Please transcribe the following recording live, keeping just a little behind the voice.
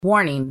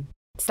Warning.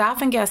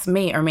 Staff and guests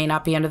may or may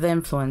not be under the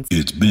influence.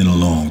 It's been a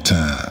long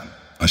time.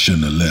 I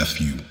shouldn't have left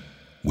you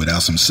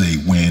without some say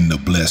when to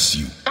bless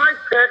you. Mic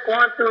check,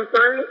 1, 2,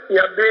 3.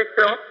 Yeah, big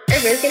Phil.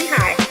 Everybody's getting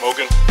high.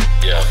 Smoking?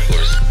 Yeah, of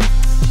course.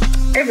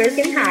 Everybody's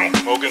getting high.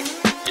 Smoking?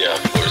 Yeah,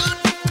 of course.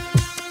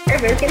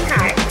 Everybody's getting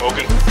high.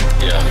 Smoking?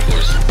 Yeah, of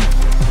course.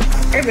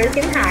 Everybody's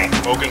getting high.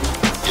 Smoking?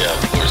 Yeah,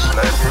 of course.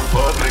 Black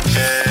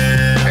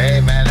Republican.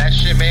 Hey, man, that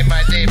shit made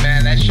my day,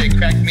 man. That shit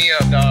cracked me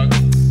up, dog.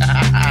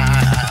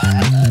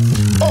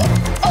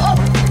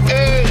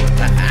 Hey.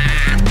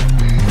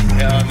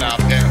 Hell no,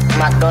 man.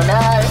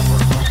 McDonald's.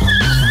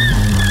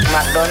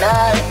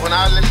 When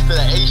I listen to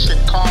the Asian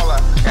caller,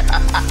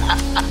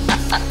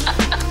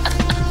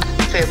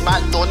 say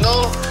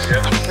McDonald's.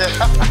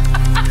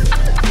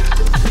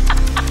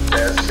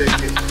 That's sick.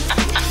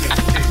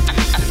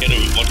 Get a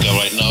vodka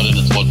right now, then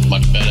it's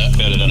much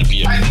better than a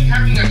beer. I think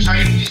having a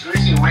Chinese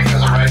greasy wing is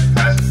a right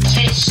pass. It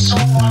tastes so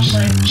much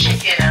like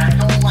chicken, and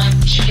I don't like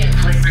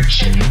chicken-flavored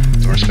chicken.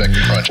 Respect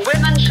your crunch.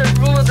 Women should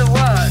rule the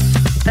world.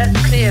 That's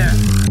clear.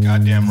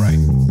 Goddamn right.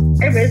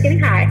 Everybody's getting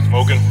high.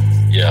 Smoking?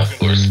 Yeah, of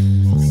course.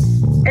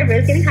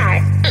 Everybody's getting high.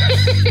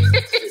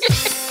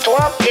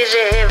 Trump is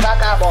a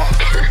vagabond.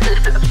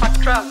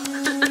 Fuck Trump.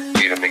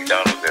 Eat a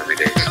McDonald's every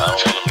day. I don't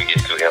want them to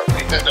get too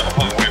healthy. No,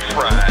 with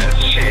fries.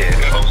 Shit.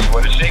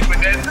 Want to shake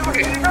with that too?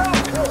 Here you go.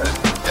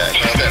 Yeah,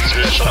 he's that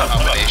special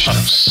combination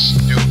of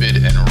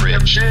stupid and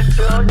rich. You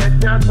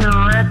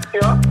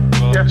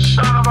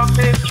son of a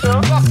bitch,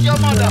 Fuck your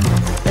mother.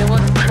 It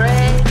was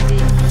crazy.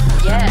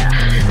 Yeah.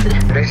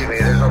 Basically,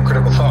 there's no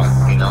critical thought,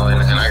 and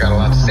I got a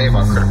lot to say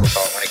about critical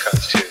thought when it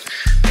comes to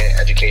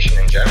education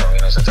in general,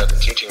 since I've been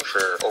teaching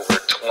for over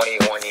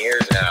 21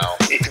 years now.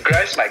 It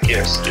grinds my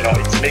gears,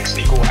 it makes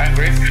me go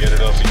angry. Get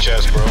it off your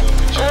chest, bro.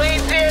 We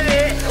did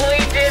it,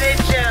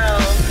 Joe.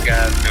 You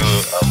guys do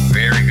a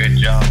very good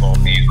job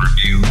on these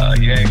reviews.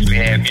 You actually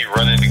had me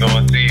running to go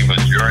and see the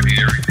majority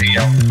of everything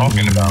y'all was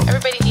talking about.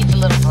 Everybody needs a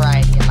little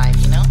variety in life,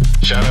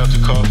 Shout out to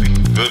coffee.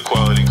 Good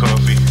quality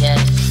coffee.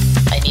 Yes,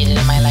 I need it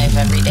in my life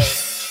every day.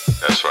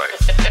 That's right.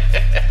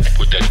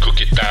 Put that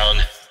cookie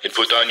down and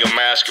put on your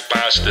mask, you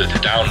bastard.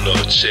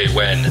 Download Say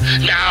When.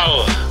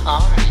 Now!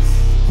 Alright.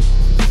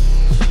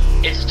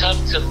 It's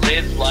tough to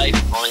live life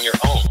on your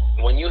own.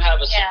 When you have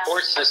a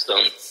support system,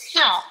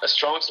 a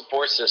strong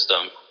support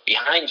system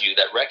behind you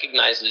that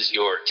recognizes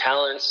your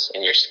talents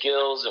and your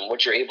skills and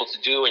what you're able to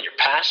do and your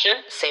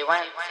passion. Say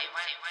when.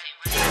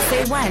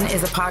 Say When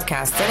is a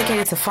podcast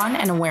dedicated to fun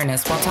and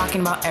awareness while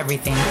talking about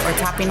everything or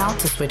tapping out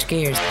to switch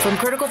gears. From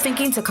critical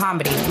thinking to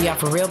comedy, we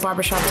offer real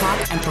barbershop talk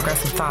and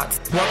progressive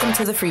thoughts. Welcome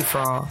to the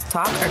free-for-all.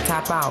 Talk or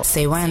tap out.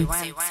 Say When.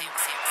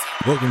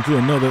 Welcome to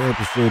another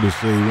episode of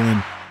Say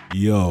When.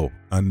 Yo,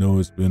 I know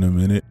it's been a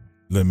minute.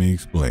 Let me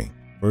explain.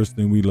 First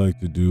thing we'd like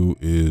to do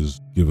is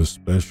give a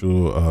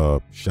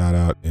special shout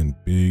out and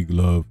big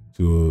love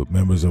to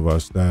members of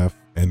our staff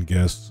and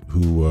guests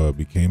who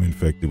became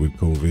infected with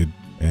COVID.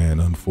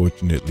 And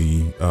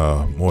unfortunately,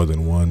 more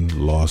than one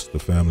lost a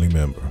family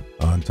member.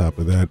 On top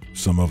of that,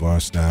 some of our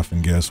staff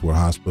and guests were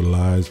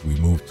hospitalized. We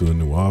moved to a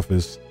new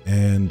office,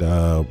 and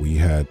we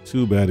had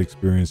 2 bad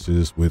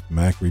experiences with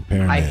Mac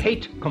repairman. I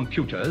hate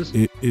computers.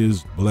 It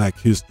is Black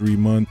History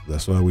Month.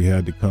 That's why we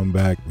had to come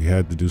back. We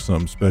had to do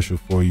something special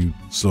for you.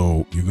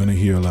 So you're going to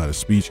hear a lot of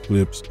speech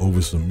clips over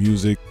some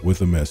music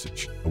with a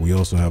message. We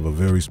also have a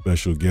very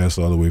special guest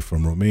all the way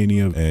from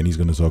Romania, and he's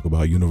going to talk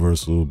about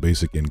universal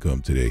basic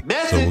income today.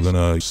 So we're going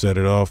to set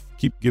it off.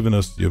 Keep giving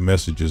us your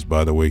messages,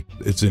 by the way.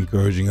 It's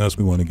encouraging us.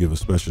 We want to give a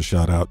special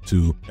shout out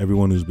to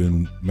everyone who's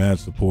been mad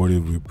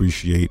supportive. We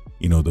appreciate,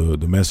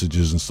 the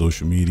messages in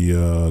social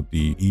media,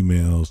 the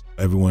emails,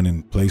 everyone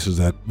in places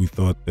that we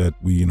thought that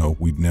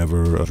we'd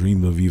never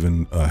dreamed of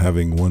even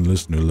having one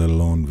listener, let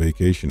alone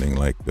vacationing,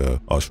 like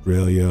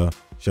Australia.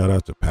 Shout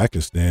out to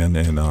Pakistan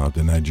and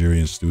the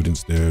Nigerian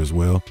students there as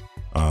well.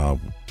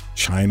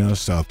 China,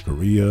 South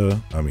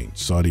Korea,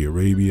 Saudi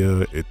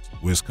Arabia, it's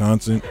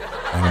Wisconsin.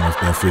 I don't know if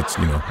that fits,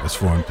 as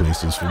foreign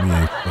places for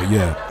me. But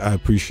yeah, I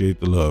appreciate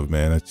the love,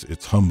 man.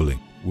 It's humbling.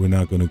 We're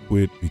not going to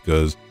quit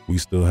because we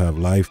still have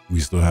life, we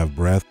still have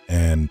breath,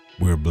 and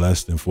we're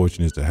blessed and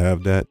fortunate to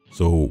have that.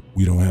 So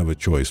we don't have a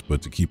choice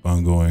but to keep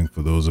on going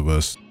for those of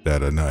us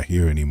that are not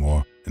here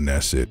anymore. And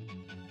that's it.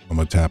 I'm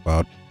going to tap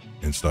out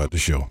and start the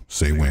show.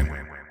 Say when.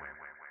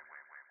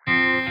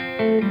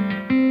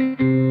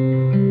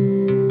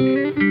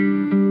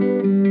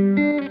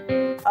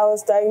 I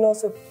was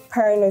diagnosed with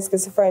paranoid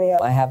schizophrenia.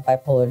 I have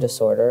bipolar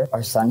disorder.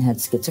 Our son had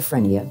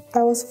schizophrenia.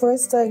 I was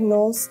first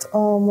diagnosed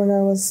when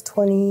I was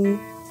 23.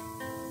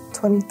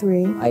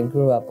 I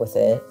grew up with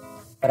it,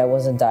 but I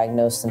wasn't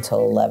diagnosed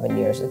until 11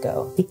 years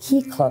ago. The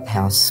Key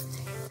Clubhouse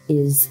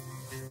is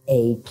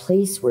a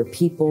place where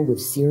people with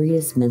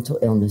serious mental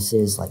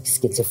illnesses like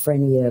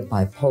schizophrenia,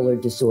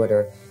 bipolar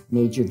disorder,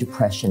 major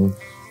depression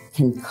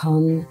can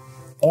come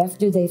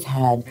after they've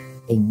had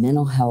a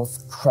mental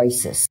health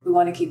crisis. We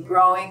want to keep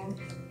growing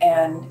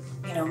and,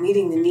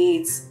 meeting the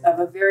needs of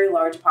a very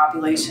large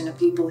population of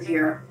people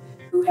here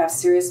who have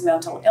serious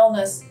mental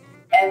illness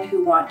and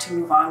who want to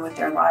move on with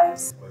their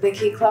lives. The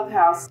Key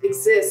Clubhouse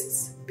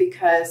exists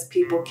because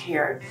people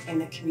cared in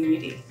the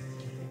community.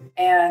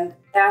 And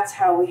that's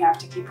how we have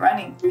to keep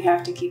running. We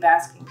have to keep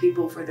asking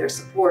people for their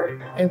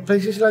support. And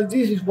places like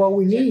this is what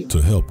we need.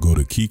 To help, go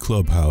to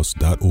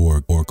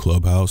keyclubhouse.org or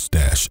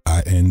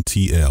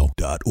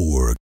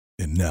clubhouse-intl.org.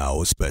 And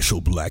now a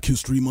special Black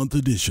History Month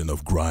edition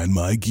of Grind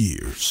My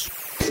Gears.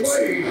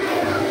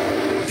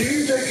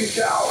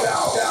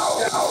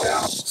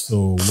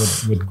 So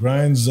what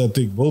grinds, I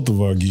think, both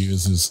of our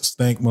gears is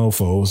stank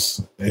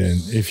mofos. And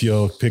if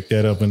y'all pick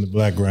that up in the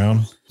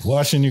background,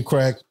 washing your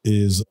crack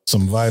is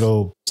some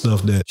vital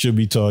stuff that should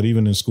be taught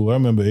even in school. I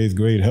remember 8th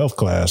grade health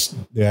class,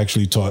 they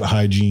actually taught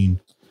hygiene.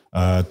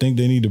 I think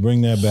they need to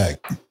bring that back.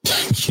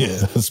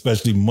 Yeah,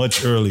 especially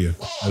much earlier,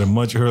 at a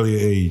much earlier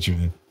age,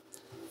 man.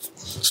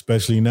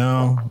 Especially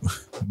now,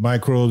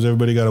 microbes,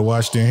 everybody got to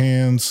wash their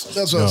hands.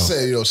 That's what I'm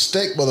saying.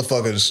 Stank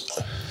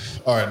motherfuckers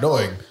are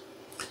annoying.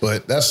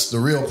 But that's the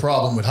real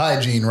problem with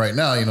hygiene right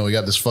now. We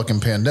got this fucking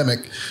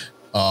pandemic.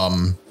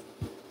 And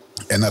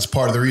that's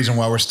part of the reason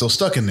why we're still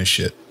stuck in this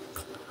shit.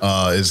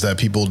 Is that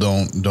people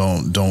don't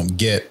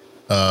get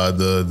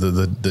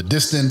the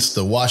distance,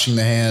 the washing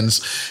the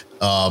hands.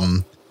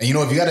 And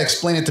if you got to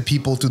explain it to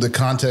people through the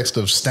context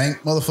of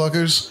stank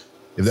motherfuckers,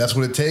 if that's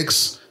what it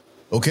takes,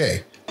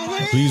 okay.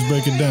 Please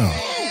break it down.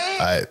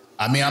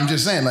 I'm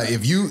just saying, like,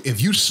 if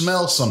you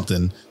smell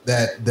something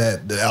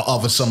that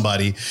off of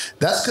somebody,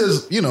 that's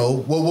because,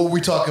 what were we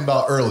talking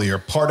about earlier?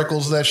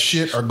 Particles that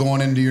shit are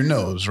going into your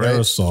nose, right?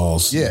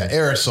 Aerosols. Yeah,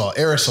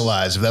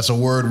 aerosolize. If that's a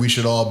word we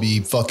should all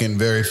be fucking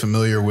very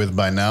familiar with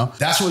by now.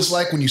 That's what it's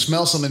like when you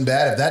smell something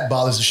bad. If that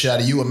bothers the shit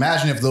out of you,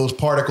 imagine if those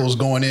particles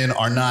going in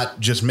are not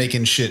just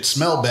making shit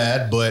smell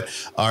bad, but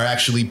are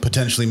actually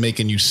potentially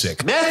making you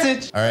sick.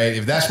 Message. All right,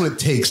 if that's what it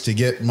takes to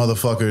get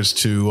motherfuckers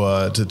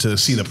to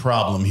see the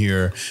problem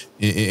here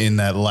in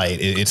that light,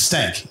 it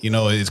stank.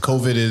 It's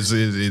COVID it's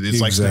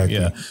exactly.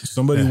 Like,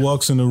 somebody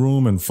walks in the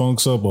room and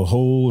funks up a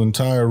whole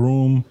entire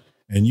room,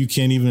 and you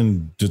can't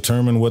even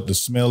determine what the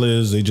smell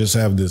is. They just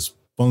have this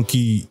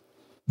funky,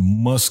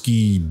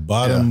 musky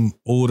bottom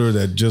odor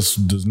that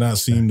just does not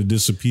seem to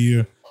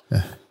disappear.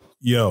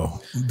 Yo,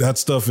 that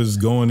stuff is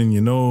going in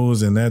your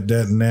nose, and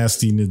that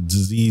nasty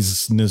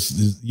diseaseness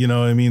is,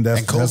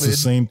 that's the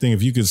same thing.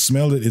 If you can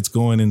smell it, it's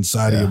going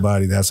inside of your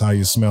body. That's how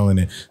you're smelling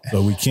it.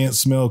 So we can't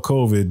smell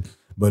COVID,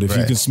 but if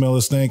you can smell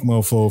a stank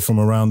mofo from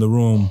around the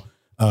room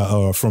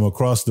or from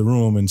across the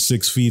room, and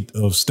 6 feet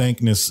of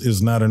stankness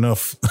is not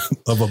enough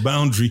of a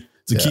boundary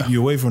to keep you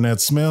away from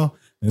that smell.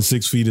 And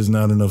 6 feet is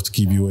not enough to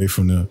keep you away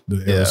from the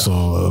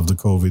aerosol of the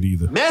COVID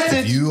either.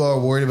 If you are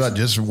worried about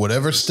just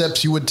whatever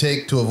steps you would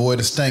take to avoid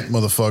a stank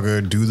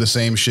motherfucker, do the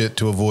same shit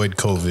to avoid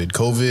COVID.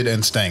 COVID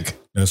and stank.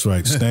 That's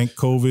right. Stank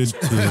COVID is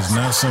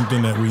not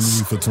something that we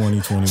need for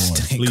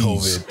 2021.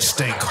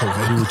 Stank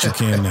COVID. Do what you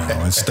can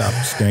now and stop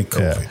stank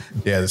COVID.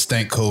 Yeah, the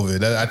stank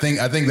COVID. I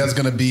think that's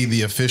going to be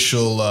the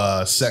official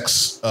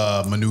sex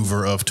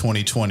maneuver of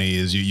 2020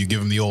 is you give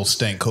them the old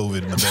stank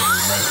COVID in the bedroom,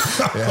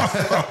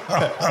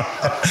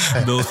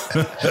 right?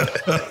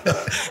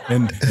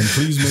 And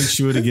please make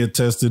sure to get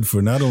tested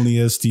for not only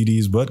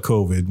STDs but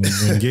COVID when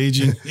you're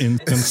engaging in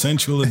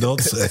consensual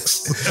adult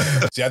sex.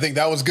 See, I think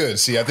that was good.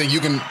 See, I think you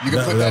can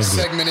put that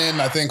segment in,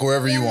 I think,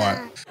 wherever you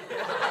want.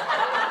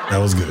 That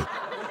was good.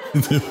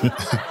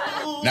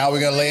 Now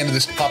we're going to lay into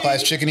this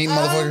Popeye's chicken eating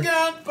motherfucker.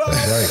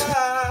 That's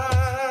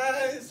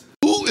right.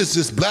 Who is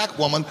this black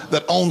woman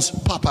that owns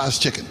Popeye's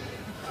chicken?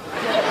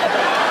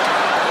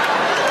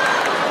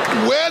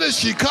 Where does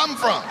she come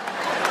from?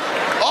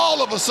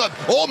 All of a sudden,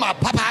 oh, my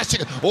Popeye's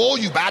chicken. Oh,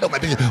 you bad on my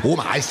biscuit. Oh,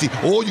 my iced tea.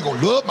 Oh, you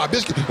gonna love my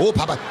biscuit. Oh,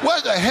 Popeye.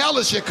 Where the hell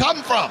does she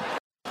come from?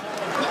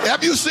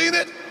 Have you seen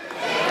it?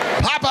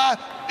 Popeye,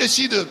 is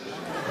she the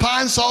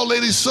Pine Sol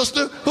lady's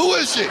sister? Who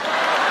is she?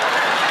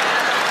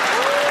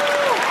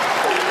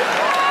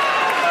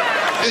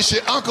 Is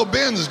she Uncle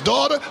Ben's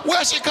daughter?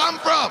 Where she come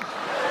from?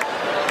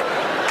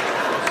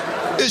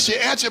 Is she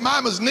Aunt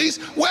Jemima's niece?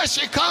 Where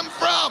she come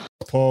from?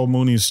 Paul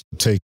Mooney's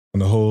take on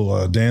the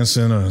whole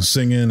dancing or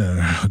singing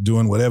or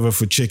doing whatever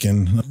for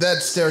chicken.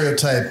 That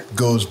stereotype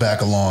goes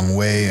back a long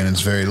way, and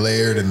it's very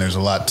layered, and there's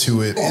a lot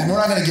to it. And we're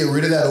not going to get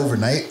rid of that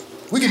overnight.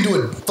 We can do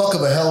it fuck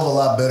of a hell of a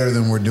lot better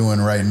than we're doing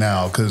right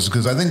now,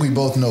 because I think we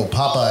both know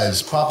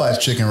Popeye's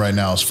chicken right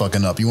now is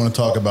fucking up. You want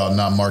to talk about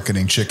not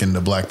marketing chicken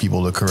to black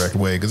people the correct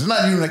way, because it's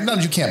not even like, not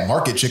that you can't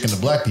market chicken to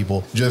black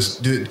people.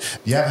 Just do it.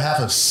 You have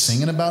half us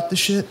singing about the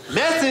shit.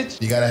 Message.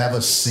 You got to have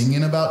us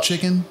singing about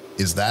chicken.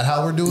 Is that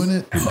how we're doing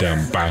it? You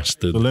damn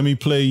bastard. So let me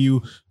play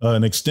you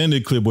an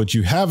extended clip, what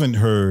you haven't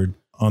heard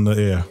on the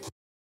air.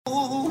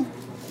 Ooh.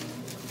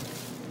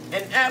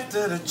 And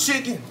after the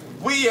chicken,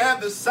 we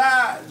have the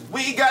sides.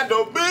 We got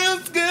no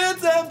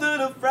biscuits after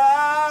the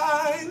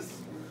fries.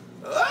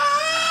 Oh,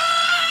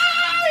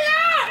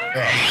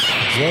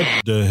 yeah. What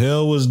the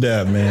hell was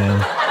that, man?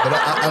 But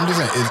I'm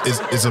just saying,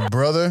 it's a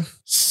brother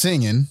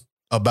singing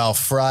about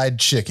fried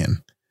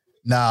chicken.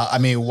 Now, I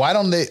mean, why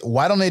don't they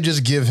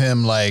just give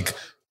him like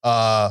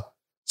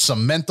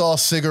some menthol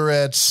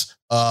cigarettes,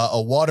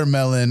 a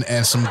watermelon,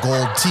 and some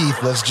gold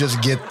teeth. Let's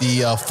just get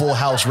the full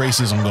house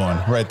racism going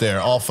right there.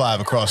 All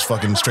 5 across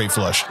fucking straight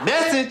flush.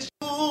 Message.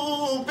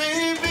 Ooh,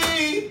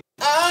 baby,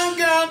 I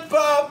got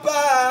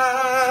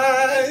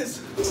Popeyes.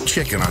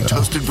 Chicken on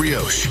toasted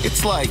brioche.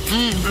 It's like,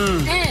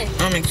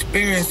 I'm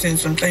experiencing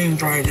some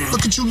things right now.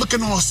 look at you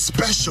looking all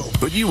special.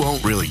 But you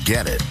won't really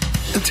get it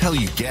until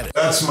you get it.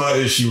 That's my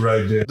issue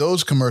right there.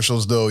 Those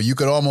commercials, though, you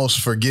could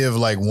almost forgive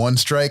like one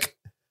strike.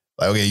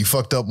 Like, okay, you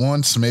fucked up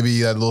once.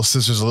 Maybe that little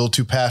sister's a little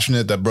too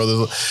passionate. That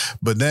brother,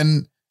 but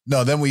then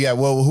we got,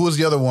 well, who was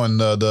the other one?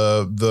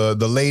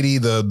 The lady,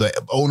 the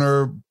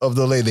owner of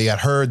the lady. They got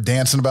her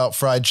dancing about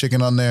fried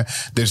chicken on there.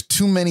 There's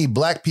too many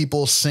black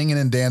people singing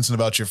and dancing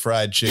about your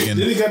fried chicken.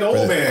 Then he got the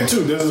old man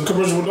too. There's a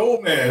commercial with the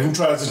old man who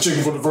tries the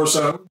chicken for the first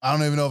time. I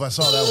don't even know if I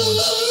saw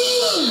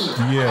that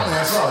one. Yeah,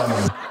 I saw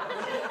that one.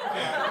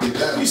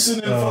 He's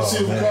sitting in the front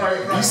seat of the car.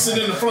 He's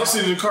sitting in the front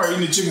seat of the car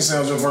eating the chicken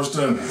sandwich for the first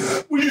time.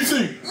 What do you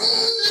think?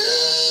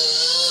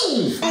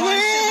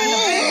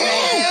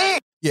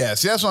 Yeah,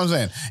 see, that's what I'm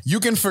saying. You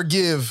can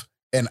forgive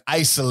an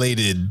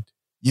isolated,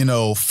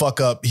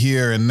 fuck up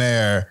here and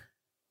there,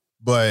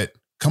 but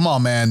come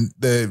on, man,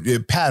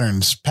 the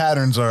patterns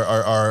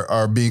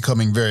are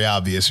becoming very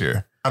obvious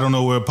here. I don't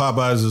know where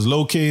Popeyes is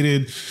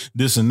located,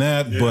 this and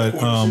that, but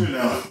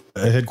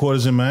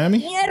headquarters in Miami.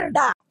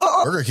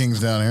 Burger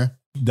King's down here.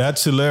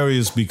 That's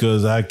hilarious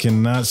because I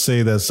cannot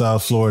say that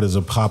South Florida is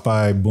a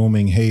Popeye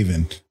booming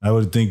haven. I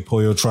would think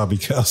Pollo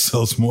Tropical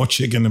sells more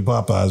chicken than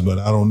Popeyes, but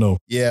I don't know.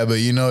 Yeah, but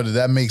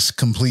that makes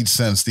complete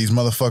sense. These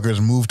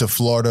motherfuckers moved to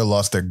Florida,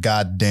 lost their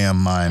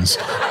goddamn minds.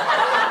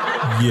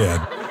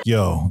 Yeah.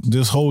 Yo,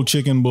 this whole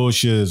chicken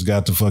bullshit has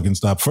got to fucking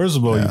stop. First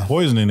of all, you're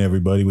poisoning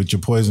everybody with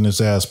your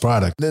poisonous ass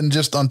product. Then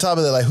just on top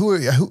of that, like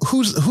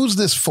who's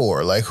this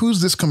for? Like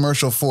who's this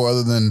commercial for?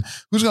 Other than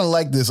who's gonna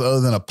like this? Other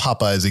than a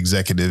Popeyes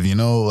executive,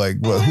 Like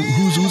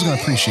who's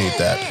gonna appreciate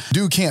that?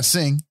 Dude can't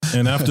sing.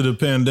 And after the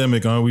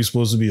pandemic, aren't we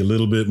supposed to be a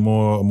little bit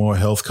more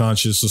health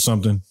conscious or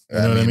something? You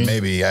know what I mean?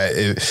 Maybe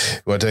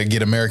to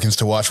get Americans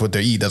to watch what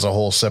they eat, that's a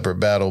whole separate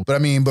battle. But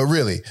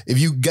really,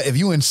 if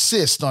you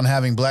insist on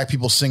having black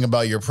people sing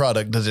about your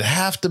product, does it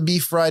have to be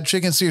fried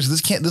chicken? Seriously,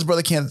 this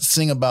brother can't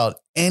sing about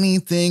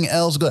anything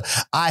else good.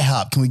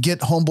 IHOP, can we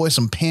get homeboy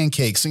some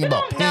pancakes? Sing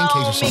about pancakes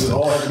or something. It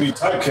all have to be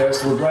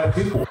typecast with black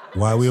people.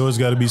 Why we always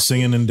got to be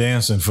singing and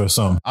dancing for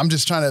something? I'm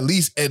just trying to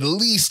at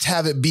least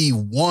have it be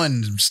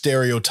one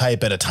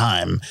stereotype at a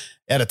time.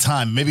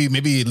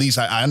 Maybe at least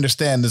I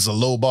understand this is a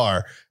low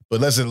bar,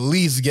 but let's at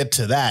least get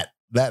to that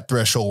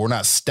threshold. We're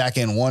not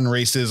stacking one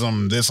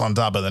racism this on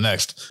top of the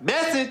next.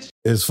 Message.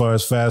 As far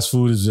as fast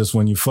food is just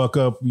when you fuck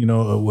up,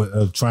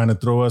 trying to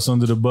throw us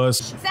under the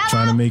bus,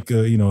 trying to make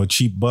a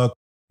cheap buck.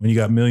 When you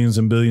got millions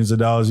and billions of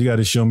dollars, you got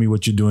to show me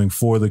what you're doing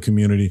for the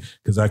community,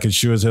 because I can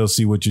sure as hell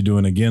see what you're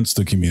doing against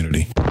the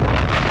community.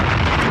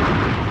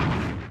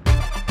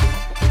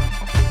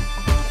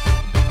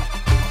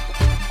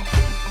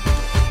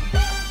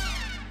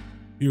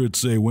 Here at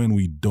Say When,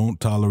 we don't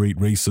tolerate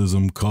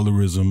racism,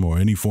 colorism, or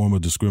any form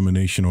of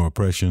discrimination or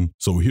oppression.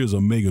 So here's a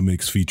mega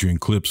mix featuring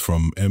clips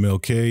from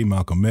MLK,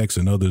 Malcolm X,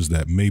 and others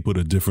that may put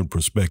a different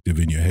perspective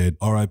in your head.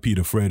 R.I.P.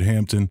 to Fred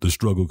Hampton. The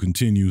struggle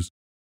continues.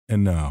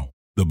 And now,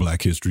 the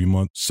Black History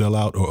Month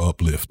Sellout or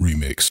Uplift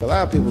remix. A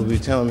lot of people be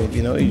telling me,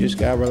 you just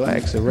gotta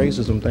relax. The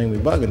racism thing be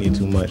bugging you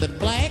too much. The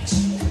blacks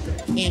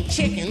and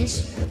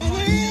chickens.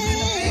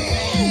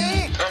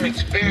 I'm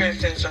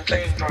experiencing some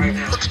things right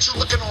now. Look at you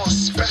looking all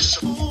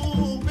special.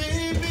 Ooh,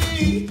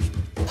 baby,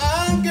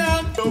 I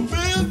got the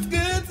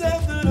biscuits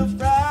after the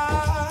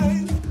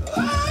fries.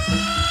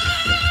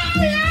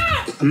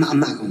 I'm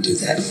not gonna do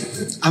that.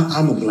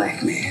 I'm a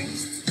black man.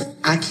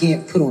 I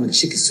can't put on a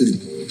chicken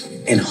suit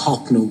and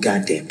hawk no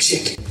goddamn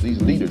chicken.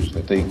 These leaders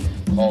that they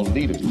call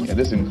leaders, and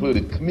this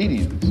included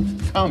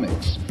comedians,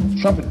 comics,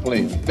 trumpet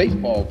players,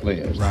 baseball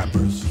players,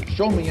 rappers.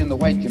 Show me in the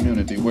white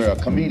community where a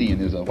comedian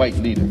is a white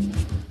leader.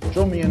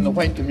 Show me in the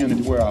white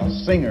community where a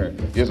singer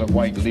is a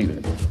white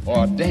leader,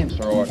 or a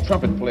dancer or a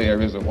trumpet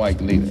player is a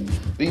white leader.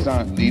 These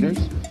aren't leaders.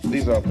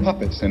 These are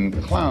puppets and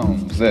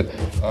clowns that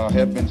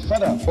have been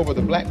set up over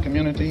the black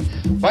community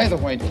by the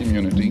white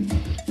community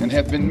and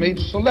have been made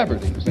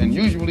celebrities and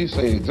usually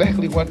say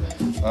exactly what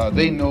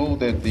they know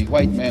that the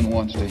white man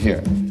wants to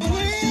hear.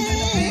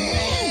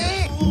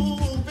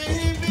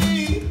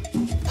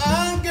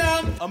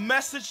 A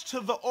message to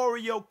the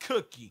Oreo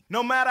cookie.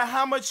 No matter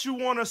how much you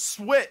want to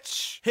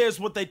switch, here's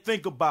what they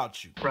think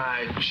about you.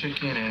 Fried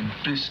chicken and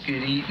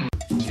biscuit eating.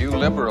 You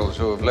liberals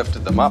who have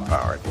lifted them up,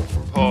 Howard.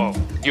 Oh,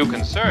 you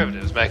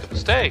conservatives make a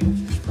mistake.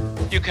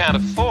 You can't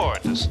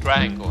afford to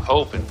strangle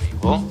hope in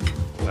people.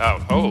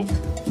 Without hope,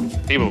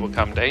 people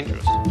become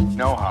dangerous.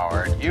 No,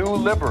 Howard. You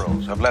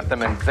liberals have let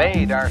them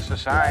invade our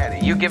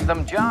society. You give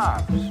them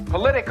jobs,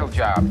 political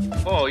jobs.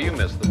 Oh, you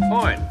missed the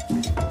point.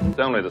 It's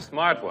only the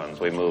smart ones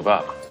we move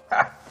up.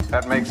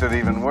 That makes it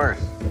even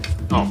worse.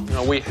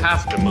 Oh, we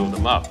have to move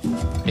them up.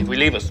 If we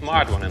leave a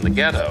smart one in the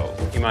ghetto,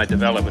 he might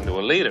develop into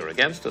a leader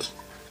against us.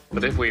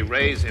 But if we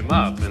raise him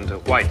up into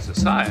white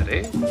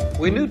society,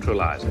 we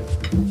neutralize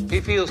him. He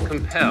feels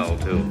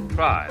compelled to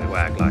try to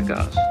act like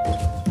us.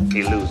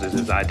 He loses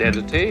his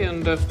identity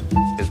and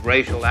his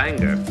racial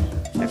anger,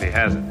 if he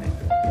has any.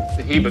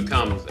 He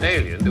becomes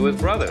alien to his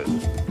brothers.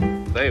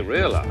 They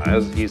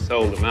realize he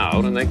sold them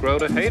out and they grow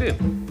to hate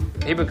him.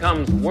 He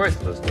becomes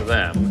worthless to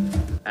them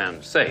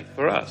and safe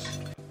for us.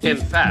 In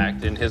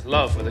fact, in his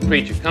love for the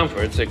creature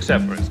comforts,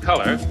 except for his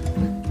color,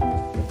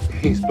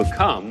 he's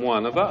become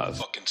one of us.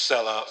 Fucking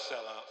sellout.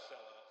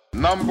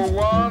 Number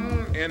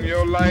one in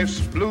your life's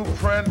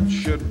blueprint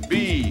should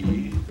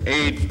be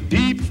a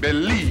deep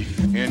belief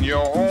in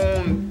your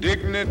own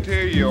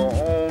dignity, your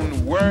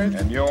own worth,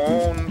 and your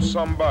own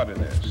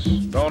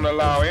somebodyness. Don't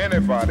allow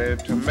anybody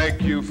to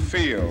make you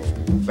feel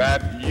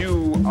that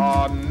you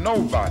are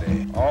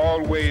nobody.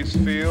 Always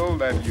feel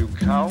that you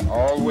count.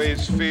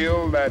 Always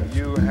feel that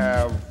you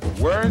have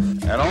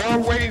worth. And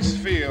always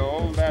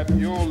feel that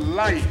your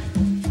life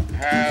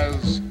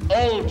has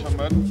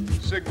ultimate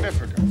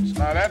significance.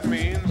 Now that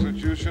means that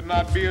you should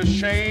not be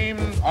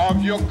ashamed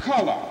of your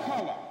color.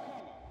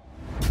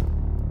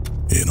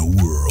 In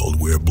a world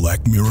where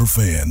Black Mirror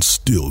fans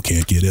still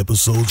can't get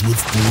episodes with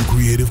full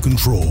creative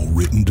control,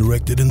 written,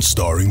 directed, and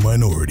starring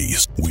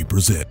minorities, we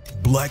present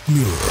Black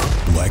Mirror,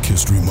 Black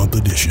History Month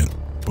edition.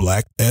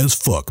 Black as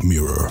Fuck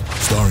Mirror,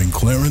 starring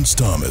Clarence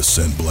Thomas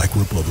and Black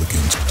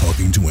Republicans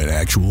talking to an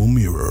actual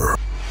mirror.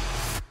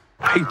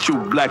 I hate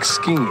your black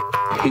skin.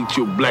 I hate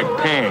your black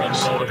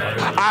pants.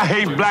 I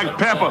hate black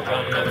pepper.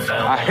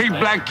 I hate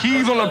black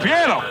keys on the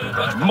piano.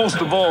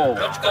 Most of all,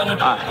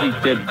 I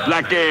hate that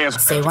black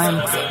ass. Say when.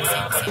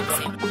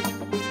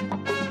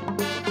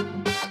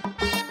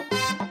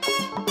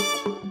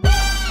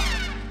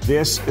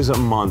 This is a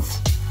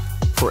month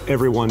for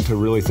everyone to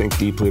really think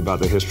deeply about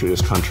the history of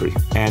this country.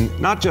 And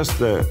not just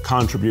the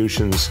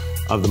contributions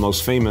of the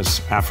most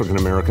famous African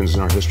Americans in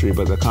our history,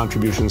 but the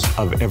contributions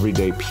of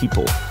everyday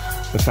people.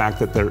 The fact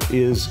that there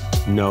is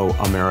no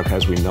America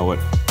as we know it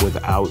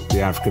without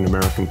the African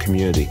American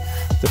community.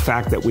 The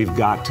fact that we've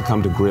got to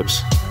come to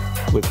grips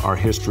with our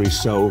history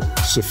so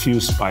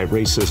suffused by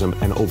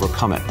racism and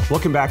overcome it.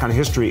 Looking back on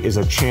history is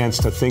a chance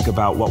to think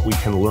about what we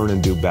can learn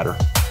and do better.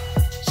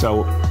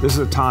 So this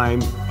is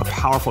a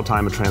powerful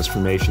time of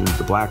transformation.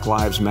 The Black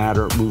Lives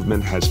Matter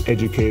movement has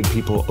educated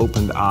people,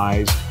 opened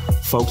eyes.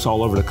 Folks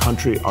all over the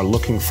country are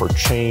looking for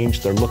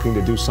change. They're looking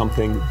to do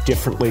something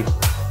differently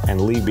and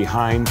leave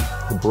behind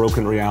the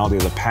broken reality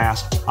of the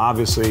past.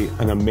 Obviously,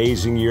 an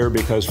amazing year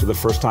because for the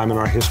first time in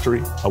our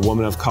history, a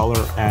woman of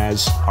color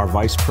as our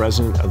Vice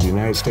President of the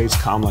United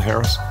States, Kamala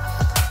Harris.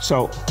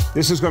 So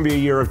this is going to be a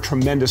year of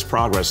tremendous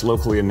progress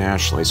locally and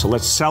nationally. So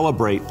let's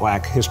celebrate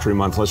Black History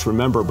Month. Let's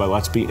remember, but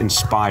let's be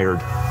inspired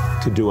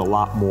to do a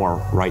lot more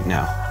right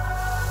now.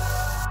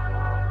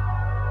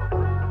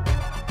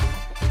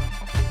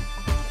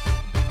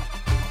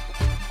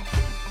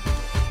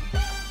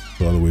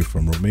 All the way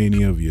from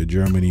Romania via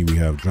Germany, we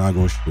have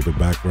Dragos with a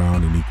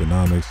background in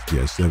economics. He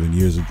has 7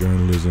 years of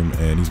journalism,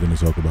 and he's going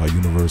to talk about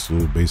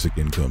universal basic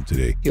income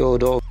today.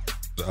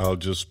 I'll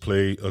just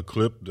play a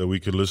clip that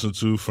we could listen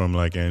to from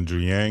like Andrew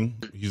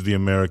Yang. He's the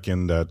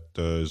American that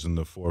is in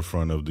the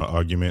forefront of the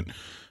argument.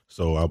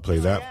 So I'll play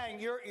that.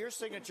 Yang, your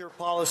signature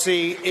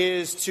policy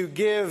is to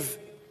give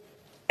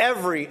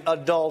every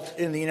adult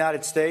in the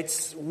United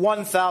States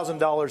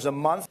 $1,000 a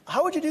month.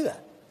 How would you do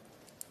that?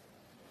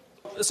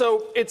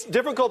 So it's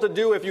difficult to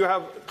do if you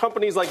have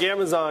companies like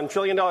Amazon,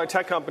 trillion-dollar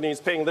tech companies,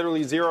 paying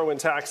literally zero in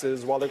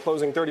taxes while they're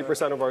closing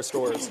 30% of our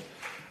stores.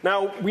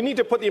 Now, we need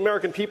to put the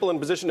American people in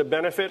position to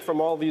benefit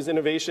from all these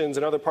innovations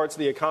in other parts of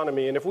the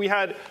economy. And if we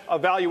had a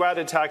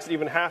value-added tax at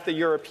even half the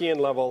European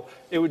level,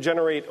 it would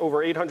generate over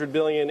 $800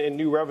 billion in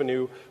new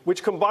revenue,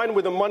 which combined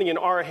with the money in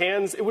our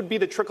hands, it would be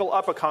the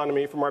trickle-up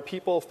economy from our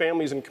people,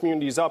 families, and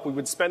communities up. We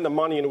would spend the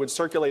money and it would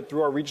circulate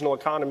through our regional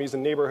economies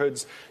and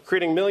neighborhoods,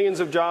 creating millions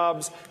of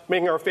jobs,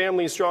 making our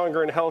families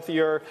stronger and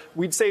healthier.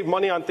 We'd save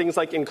money on things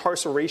like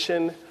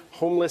incarceration,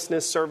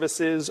 homelessness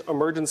services,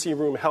 emergency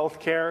room health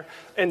care,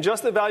 and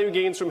just the value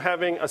gains from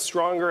having a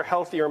stronger,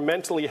 healthier,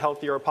 mentally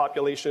healthier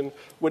population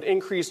would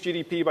increase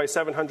GDP by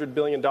 $700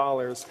 billion.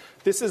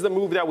 This is the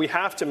move that we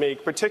have to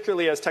make,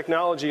 particularly as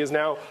technology is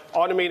now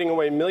automating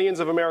away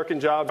millions of American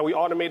jobs. We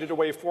automated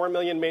away 4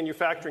 million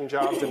manufacturing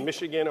jobs in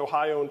Michigan,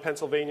 Ohio, and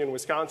Pennsylvania, and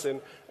Wisconsin,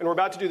 and we're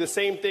about to do the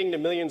same thing to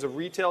millions of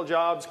retail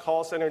jobs,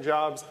 call center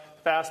jobs,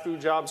 fast food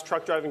jobs,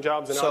 truck driving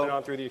jobs, and on and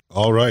on through the...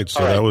 All right,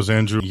 so that was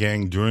Andrew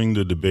Yang during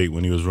the debate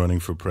when he was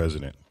running for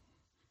president.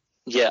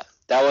 Yeah,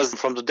 that was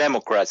from the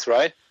Democrats,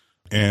 right?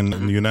 And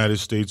in the United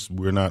States,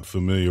 we're not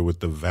familiar with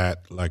the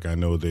VAT like I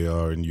know they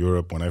are in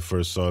Europe. When I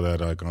first saw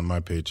that like on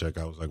my paycheck,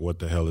 I was like, what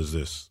the hell is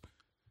this?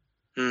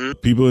 Mm-hmm.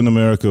 People in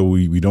America,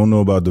 we don't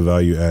know about the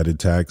value-added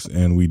tax,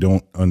 and we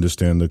don't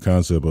understand the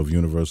concept of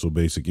universal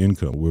basic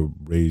income. We're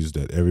raised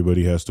that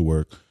everybody has to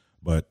work,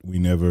 but we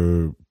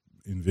never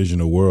envision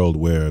a world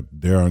where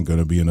there aren't going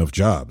to be enough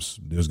jobs.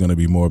 There's going to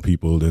be more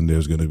people than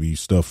there's going to be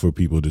stuff for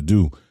people to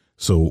do.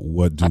 So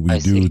what do we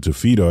do to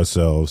feed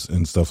ourselves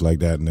and stuff like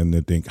that? And then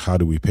they think, how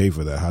do we pay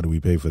for that? How do we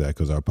pay for that?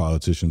 Because our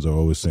politicians are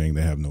always saying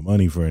they have no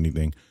money for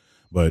anything.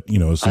 But, you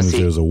know, as soon as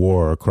there's a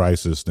war or a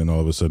crisis, then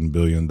all of a sudden $1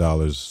 billion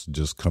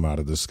just come out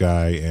of the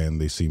sky,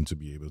 and they seem to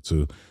be able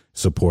to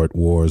support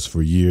wars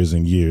for years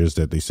and years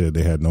that they said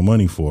they had no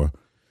money for.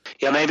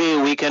 Yeah,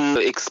 maybe we can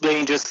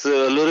explain just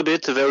a little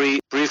bit, very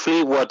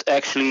briefly, what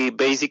actually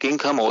basic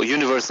income or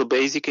universal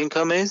basic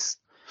income is.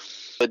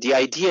 But the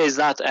idea is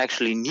not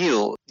actually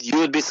new. You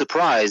would be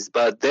surprised,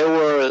 but there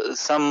were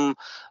some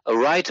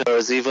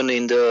writers even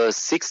in the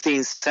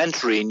 16th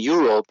century in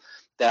Europe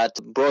that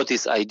brought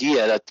this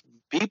idea that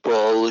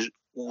people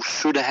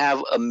should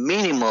have a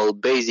minimal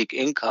basic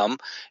income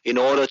in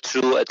order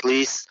to at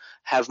least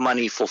have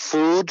money for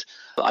food.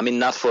 I mean,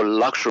 not for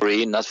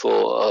luxury, not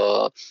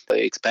for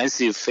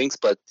expensive things,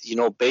 but, you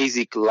know,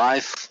 basic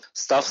life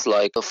stuffs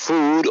like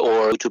food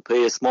or to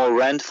pay a small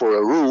rent for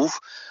a roof.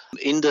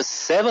 In the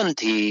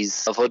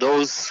 70s, for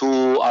those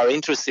who are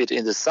interested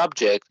in the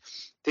subject,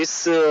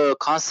 this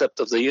concept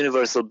of the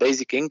universal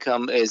basic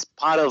income is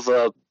part of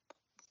a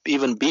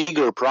even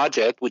bigger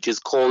project, which is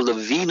called the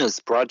Venus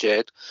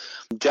Project.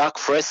 Jacques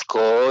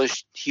Fresco,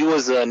 he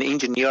was an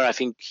engineer. I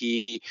think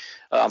he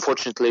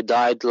unfortunately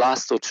died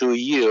last 2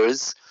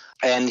 years.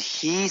 And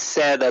he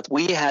said that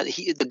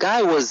the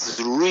guy was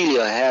really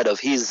ahead of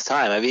his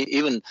time. I mean,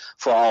 even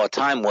for our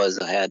time was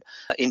ahead.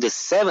 In the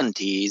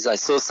 70s, I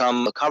saw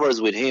some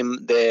covers with him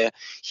there.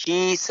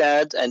 He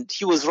said, and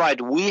he was right,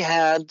 we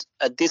had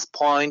at this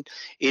point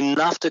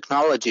enough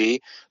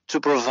technology to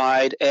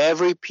provide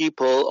every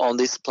people on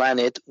this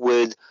planet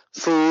with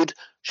food,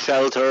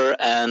 shelter,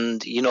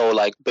 and, you know,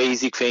 like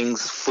basic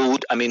things,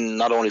 food. I mean,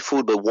 not only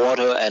food, but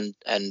water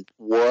and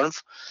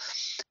warmth.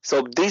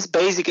 So this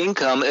basic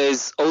income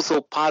is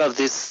also part of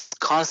this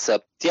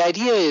concept. The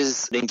idea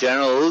is, in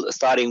general,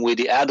 starting with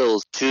the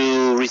adults,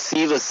 to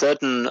receive a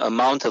certain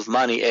amount of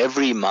money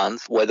every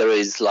month, whether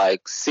it's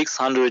like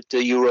 600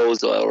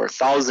 euros or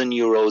 1,000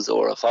 euros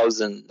or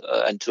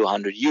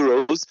 1,200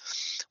 euros,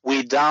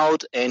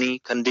 without any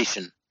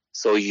condition.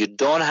 So you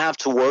don't have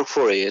to work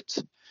for it.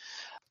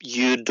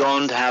 You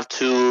don't have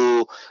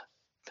to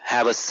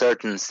have a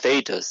certain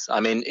status.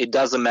 I mean, it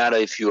doesn't matter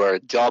if you are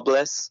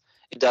jobless.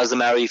 It doesn't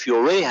matter if you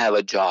already have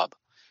a job.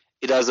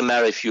 It doesn't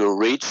matter if you're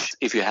rich,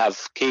 if you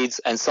have kids,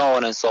 and so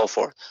on and so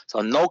forth.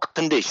 So no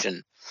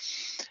condition.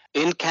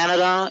 In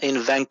Canada, in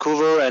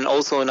Vancouver, and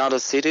also in other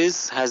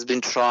cities, has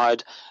been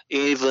tried,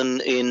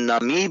 even in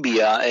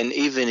Namibia and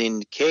even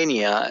in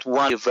Kenya.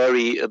 One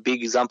very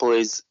big example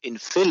is in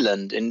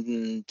Finland.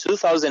 In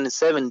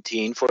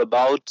 2017, for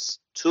about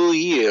 2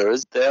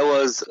 years, there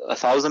was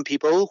 1,000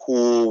 people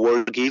who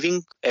were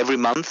giving every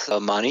month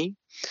money.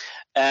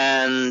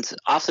 And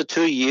after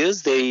 2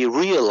 years, they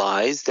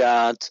realized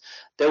that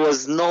there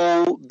was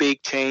no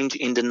big change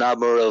in the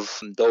number of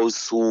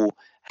those who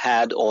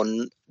had or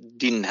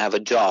didn't have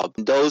a job.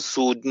 Those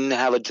who didn't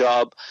have a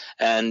job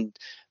and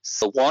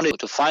so wanted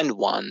to find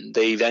one,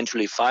 they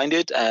eventually find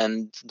it.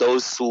 And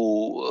those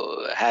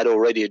who had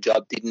already a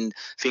job didn't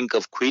think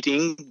of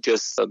quitting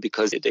just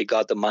because they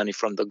got the money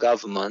from the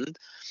government.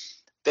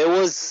 There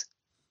was,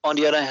 on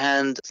the other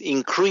hand,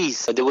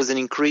 there was an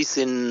increase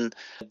in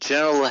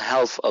general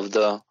health of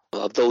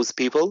those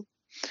people,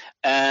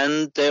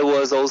 and there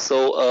was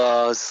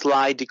also a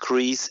slight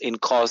decrease in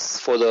costs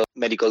for the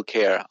medical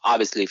care.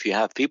 Obviously, if you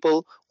have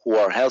people who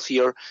are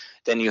healthier,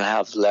 then you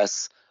have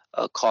less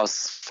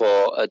costs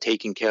for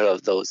taking care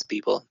of those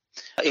people.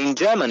 In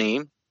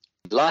Germany,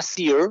 last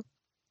year,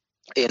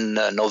 in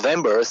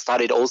November,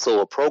 started also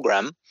a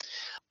program.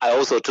 I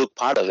also took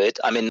part of it.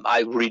 I mean,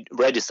 I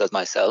registered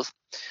myself.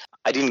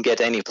 I didn't get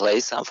any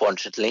place,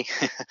 unfortunately.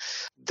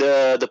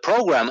 The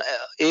program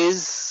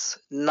is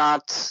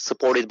not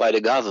supported by the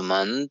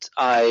government.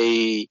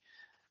 I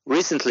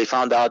recently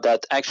found out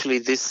that actually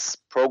this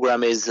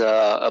program is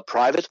a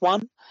private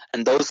one,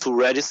 and those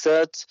who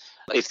registered,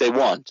 if they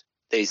want,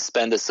 they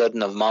spend a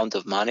certain amount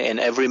of money, and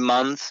every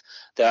month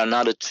there are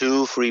another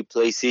 2 free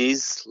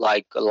places,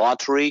 like a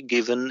lottery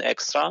given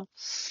extra.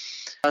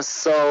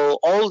 So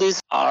all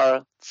these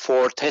are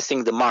for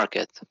testing the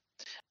market.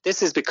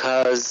 This is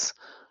because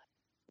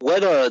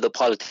whether the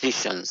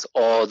politicians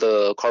or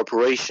the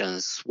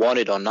corporations want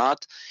it or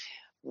not,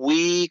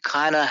 we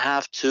kind of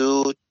have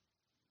to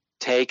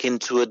take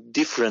into a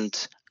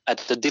different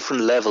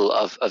level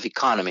of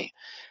economy.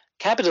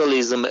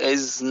 Capitalism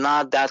is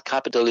not that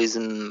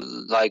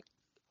capitalism like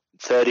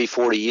 30,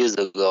 40 years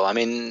ago. I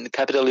mean,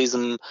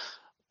 capitalism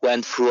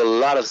went through a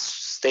lot of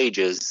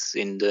stages.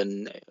 In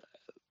the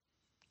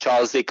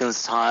Charles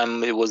Dickens'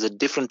 time, it was a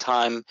different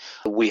time.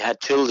 We had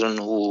children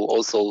who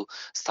also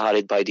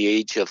started by the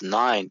age of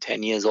 9,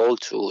 10 years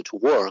old to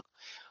work.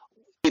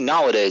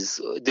 Nowadays,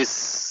 for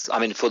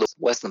the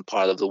Western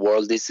part of the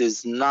world, this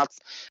is not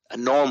a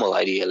normal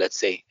idea, let's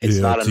say. It's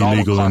not a normal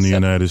illegal concept. in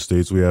the United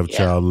States. We have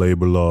child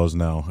labor laws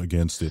now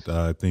against it.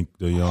 I think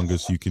the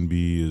youngest you can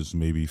be is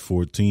maybe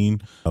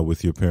 14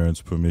 with your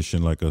parents'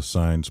 permission, like a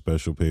signed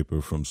special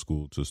paper from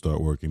school to start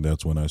working.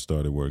 That's when I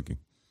started working.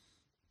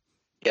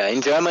 Yeah,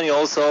 in Germany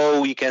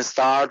also you can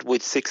start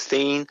with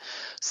 16.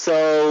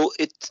 So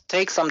it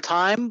takes some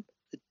time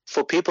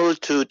for people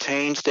to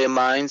change their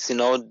minds. You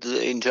know,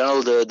 in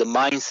general, the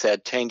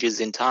mindset changes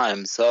in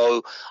time.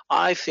 So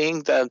I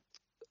think that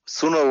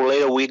sooner or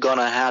later we're going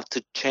to have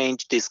to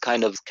change this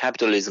kind of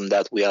capitalism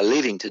that we are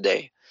living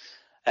today.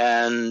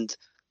 And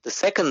the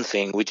second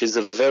thing, which is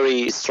a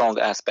very strong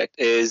aspect,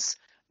 is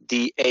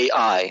the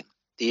AI,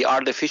 the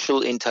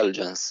artificial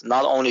intelligence.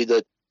 Not only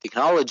the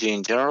technology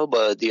in general,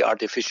 but the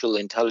artificial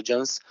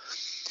intelligence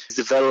is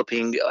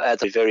developing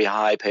at a very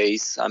high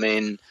pace. I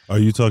mean, are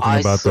you talking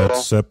about that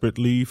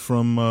separately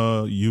from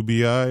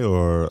UBI,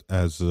 or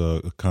as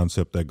a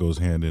concept that goes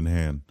hand in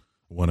hand?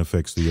 One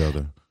affects the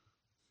other.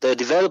 The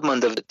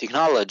development of the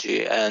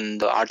technology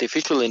and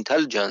artificial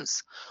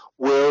intelligence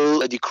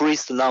will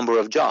decrease the number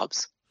of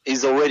jobs.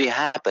 It's already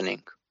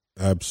happening.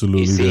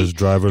 Absolutely. There's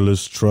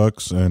driverless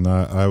trucks, and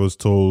I was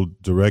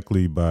told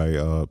directly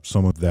by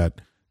someone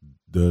that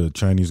the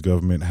Chinese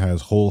government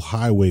has whole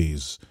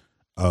highways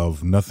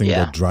of nothing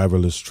but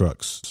driverless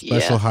trucks.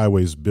 Special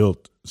highways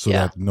built so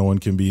that no one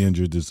can be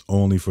injured. It's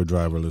only for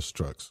driverless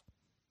trucks.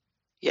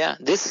 Yeah,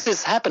 this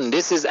is happening.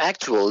 This is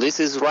actual.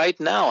 This is right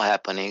now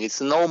happening.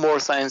 It's no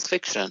more science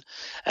fiction.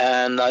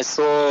 And I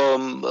saw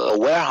a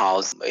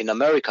warehouse in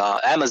America,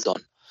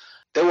 Amazon.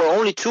 There were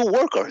only 2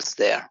 workers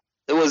there.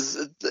 There was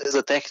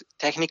a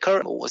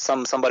techniker,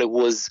 somebody who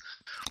was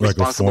like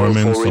a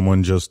foreman,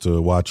 someone just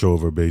to watch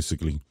over,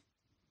 basically.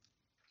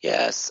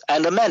 Yes,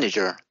 and a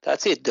manager.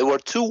 That's it. There were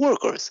 2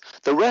 workers.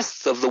 The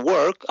rest of the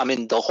work, I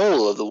mean, the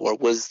whole of the work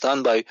was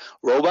done by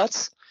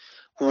robots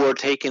who were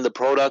taking the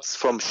products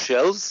from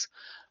shelves,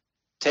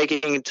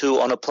 taking it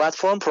on a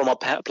platform. From a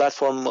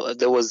platform,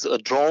 there was a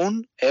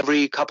drone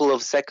every couple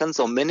of seconds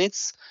or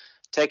minutes,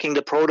 taking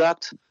the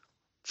product,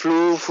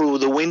 flew through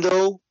the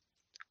window,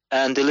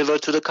 and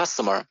delivered to the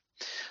customer.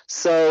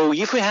 So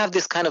if we have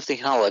this kind of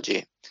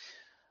technology,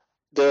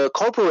 the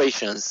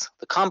corporations,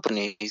 the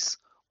companies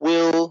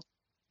will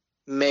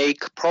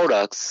make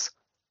products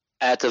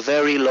at a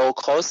very low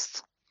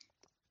cost,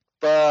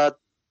 but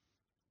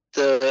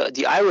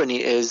the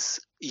irony is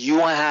you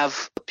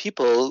have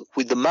people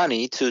with the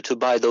money to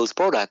buy those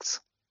products.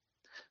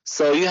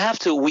 So you have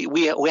to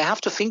we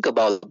have to think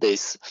about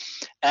this.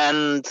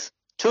 And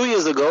 2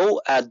 years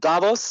ago at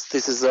Davos,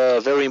 this is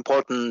a very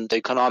important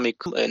economic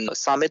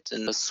summit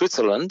in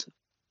Switzerland,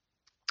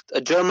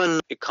 a German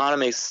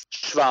economist,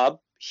 Schwab,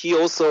 he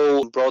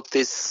also brought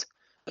this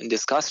in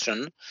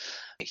discussion.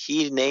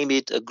 He named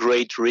it a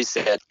Great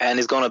Reset, and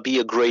it's going to be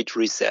a Great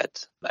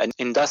Reset, an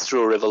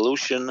Industrial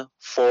Revolution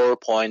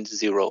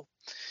 4.0.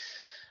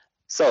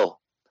 So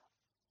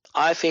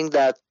I think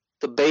that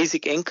the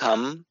basic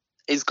income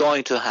is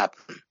going to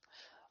happen.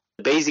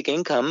 The basic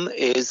income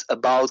is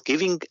about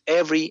giving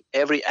every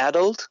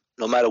adult,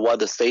 no matter what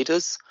the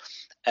status,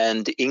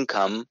 and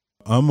income.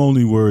 I'm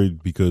only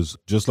worried because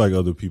just like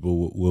other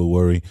people will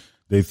worry,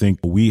 they think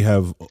we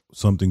have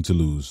something to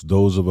lose.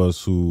 Those of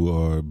us who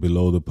are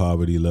below the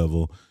poverty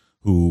level,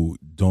 who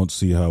don't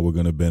see how we're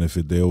going to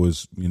benefit, they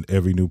always, in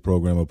every new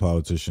program a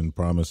politician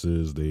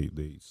promises, they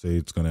say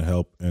it's going to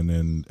help. And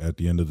then at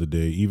the end of the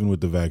day, even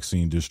with the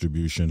vaccine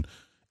distribution,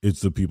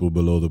 it's the people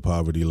below the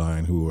poverty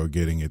line who are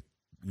getting it,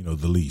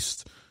 the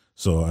least.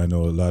 So I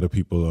know a lot of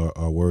people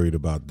are worried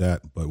about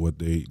that. But what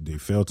they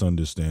fail to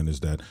understand is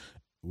that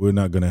we're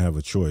not going to have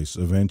a choice.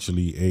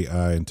 Eventually,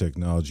 AI and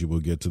technology will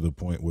get to the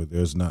point where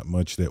there's not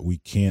much that we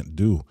can't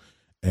do.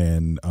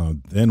 And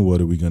then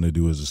what are we going to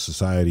do as a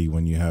society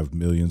when you have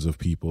millions of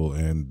people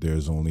and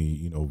there's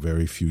only,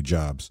 very few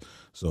jobs?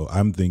 So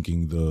I'm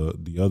thinking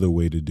the other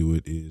way to do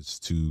it is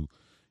to,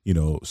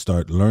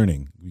 start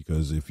learning.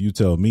 Because if you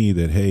tell me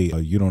that, hey,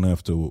 you don't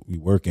have to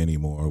work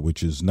anymore,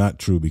 which is not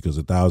true because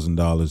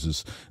 $1,000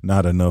 is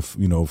not enough,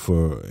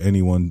 for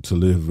anyone to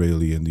live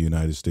really in the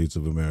United States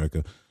of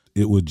America.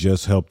 It would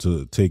just help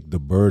to take the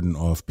burden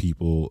off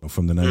people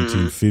from the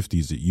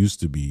 1950s. It used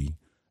to be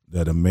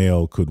that a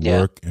male could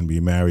work and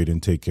be married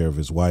and take care of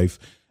his wife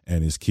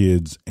and his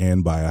kids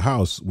and buy a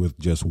house with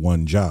just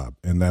one job.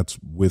 And that's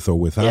with or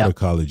without a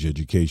college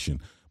education.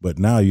 But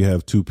now you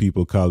have 2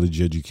 people college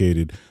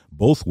educated,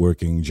 both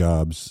working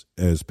jobs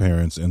as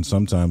parents and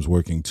sometimes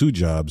working 2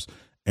 jobs,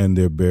 and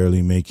they're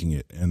barely making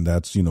it. And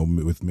that's,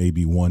 with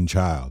maybe 1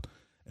 child.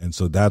 And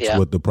so that's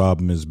what the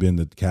problem has been,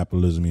 that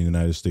capitalism in the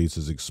United States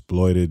has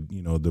exploited,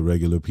 the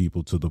regular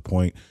people to the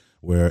point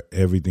where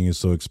everything is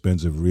so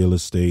expensive. Real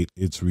estate,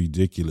 it's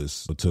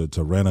ridiculous.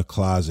 To rent a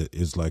closet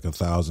is like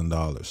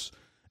 $1,000.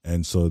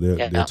 And so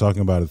they're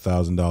talking about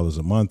 $1,000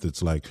 a month.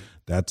 It's like,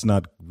 that's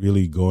not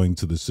really going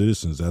to the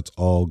citizens. That's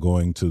all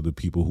going to the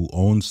people who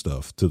own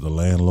stuff, to the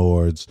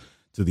landlords,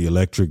 to the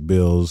electric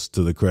bills,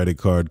 to the credit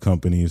card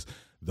companies.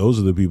 Those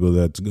are the people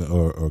that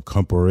are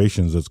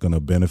corporations that's going to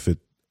benefit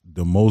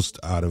the most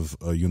out of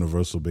a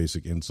universal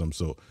basic income.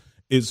 So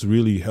it's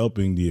really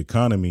helping the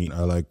economy.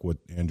 I like what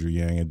Andrew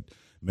Yang had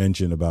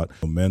mentioned about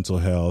mental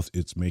health.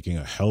 It's making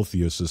a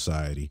healthier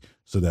society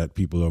so that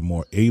people are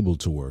more able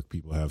to work.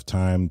 People have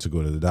time to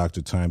go to the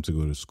doctor, time to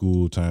go to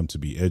school, time to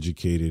be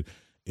educated.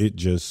 it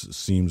just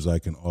seems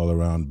like an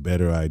all-around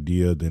better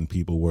idea than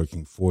people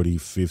working 40,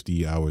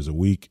 50 hours a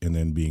week and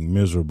then being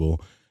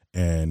miserable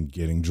and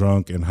getting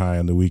drunk and high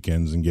on the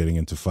weekends and getting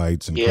into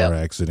fights and car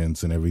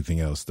accidents and everything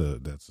else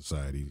that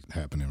society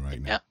happening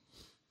right now.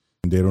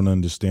 And they don't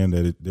understand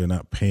that they're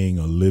not paying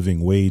a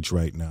living wage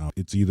right now.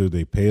 It's either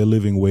they pay a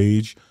living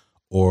wage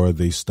or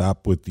they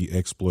stop with the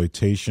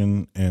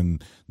exploitation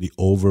and the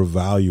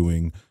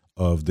overvaluing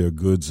of their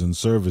goods and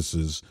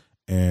services.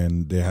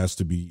 And there has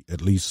to be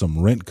at least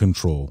some rent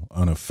control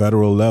on a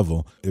federal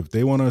level. If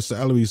they want our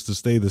salaries to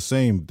stay the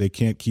same, they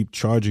can't keep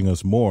charging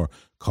us more.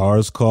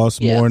 Cars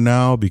cost more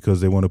now because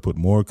they want to put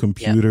more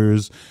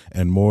computers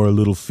and more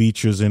little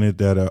features in it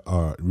that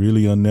are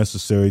really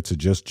unnecessary to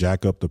just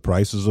jack up the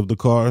prices of the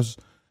cars.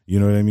 You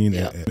know what I mean?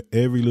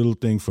 Every little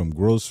thing from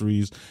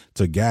groceries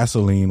to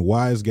gasoline.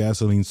 Why is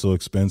gasoline so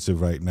expensive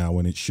right now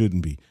when it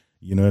shouldn't be?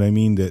 You know what I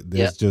mean? That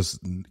there's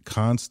just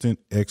constant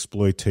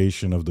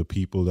exploitation of the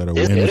people that are.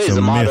 And it's a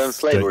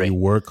myth that you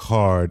work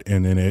hard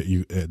and then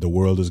the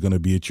world is going to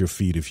be at your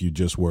feet if you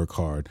just work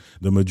hard.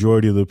 The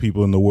majority of the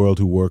people in the world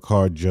who work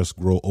hard just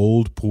grow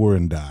old, poor,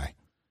 and die.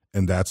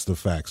 And that's the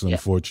facts,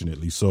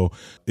 unfortunately. So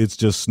it's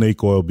just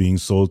snake oil being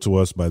sold to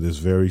us by this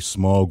very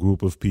small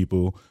group of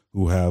people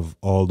who have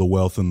all the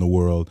wealth in the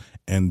world,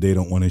 and they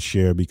don't want to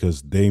share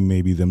because they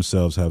maybe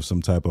themselves have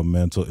some type of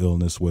mental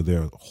illness where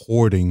they're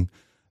hoarding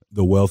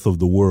the wealth of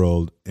the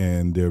world,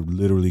 and they're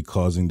literally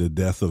causing the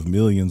death of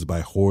millions by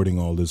hoarding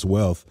all this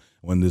wealth,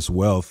 when this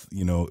wealth,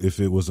 you know, if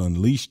it was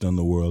unleashed on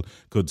the world,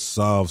 could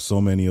solve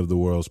so many of the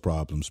world's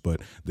problems.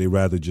 But they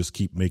rather just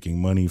keep making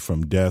money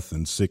from death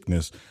and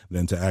sickness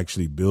than to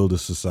actually build a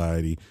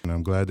society. And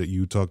I'm glad that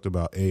you talked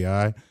about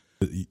AI.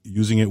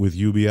 Using it with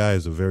UBI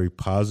is a very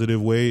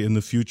positive way in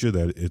the future,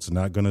 that it's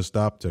not going to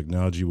stop.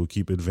 Technology will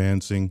keep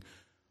advancing.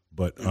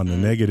 But on the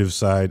negative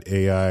side,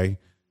 AI,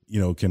 you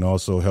know, can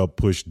also help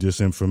push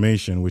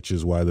disinformation, which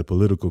is why the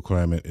political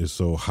climate is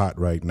so hot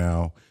right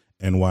now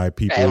and why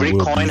people Every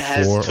will coin be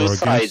has for two or against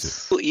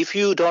sides. it. If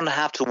you don't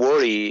have to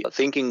worry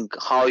thinking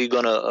how you're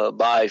going to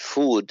buy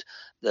food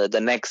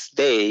the next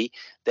day,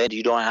 then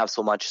you don't have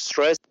so much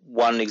stress.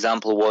 One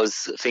example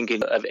was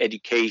thinking of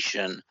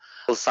education.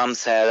 Some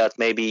say that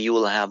maybe you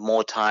will have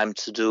more time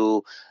to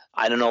do,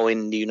 I don't know,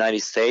 in the United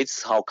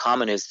States, how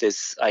common is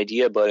this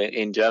idea, but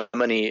in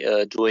Germany,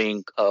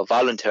 doing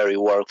voluntary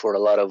work for a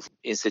lot of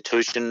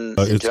institutions.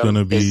 It's going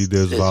to be,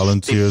 there's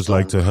volunteers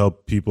like to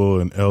help people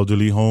in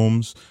elderly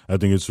homes. I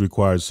think it's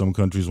required. Some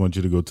countries want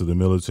you to go to the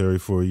military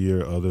for a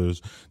year.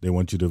 Others, they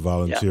want you to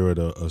volunteer at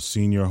a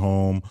senior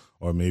home,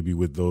 or maybe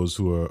with those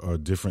who are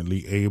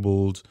differently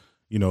abled.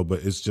 You know,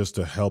 but it's just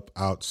to help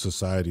out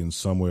society in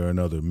some way or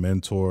another.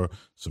 Mentor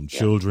some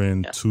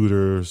children,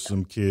 tutor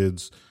some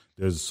kids.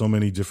 There's so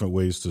many different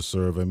ways to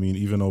serve. I mean,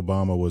 even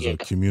Obama was a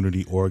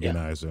community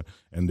organizer,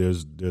 and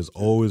there's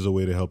always a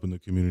way to help in the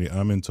community.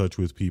 I'm in touch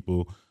with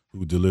people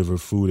who deliver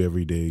food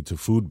every day to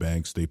food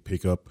banks. They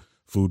pick up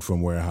food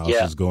from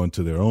warehouses, go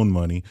into their own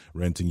money,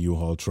 renting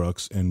U-Haul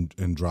trucks, and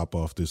drop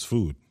off this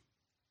food.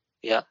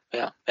 Yeah.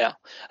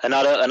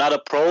 Another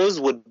pros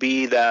would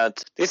be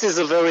that this is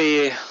a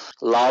very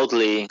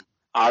loudly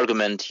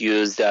argument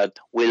used that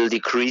will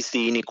decrease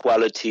the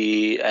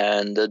inequality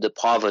and the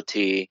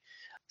poverty.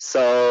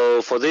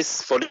 So for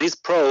these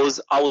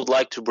pros, I would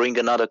like to bring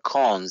another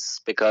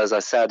cons, because I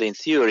said in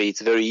theory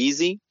it's very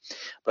easy,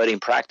 but in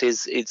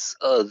practice it's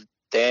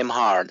damn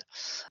hard.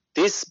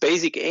 This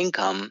basic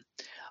income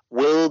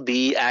will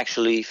be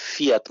actually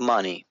fiat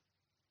money,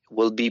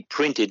 will be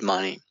printed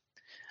money.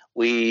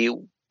 We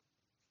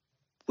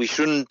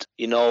shouldn't,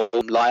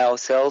 lie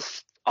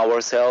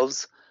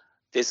ourselves.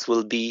 This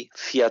will be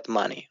fiat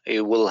money.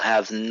 It will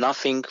have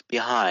nothing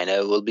behind.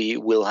 It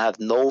will have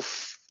no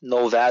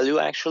value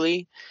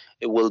actually.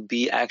 It will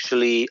be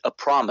actually a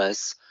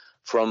promise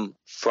from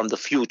the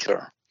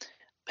future,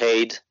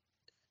 paid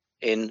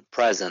in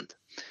present.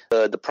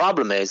 The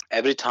problem is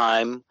every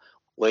time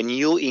when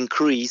you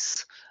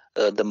increase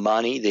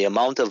the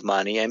amount of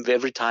money, and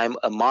every time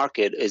a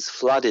market is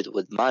flooded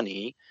with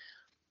money,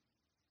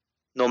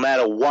 no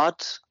matter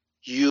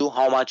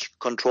how much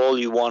control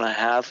you want to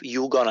have,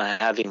 you're going to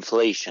have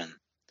inflation.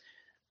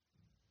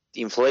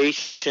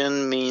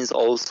 Inflation means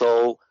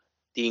also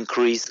the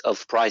increase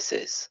of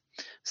prices.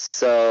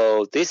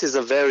 So this is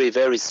a very,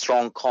 very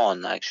strong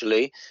con,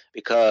 actually,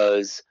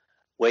 because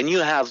when you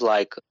have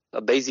like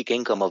a basic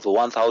income of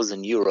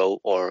 €1,000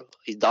 or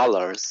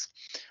dollars,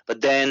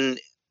 but then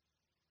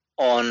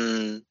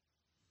on,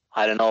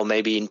 I don't know,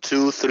 maybe in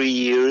 2-3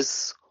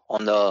 years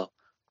on the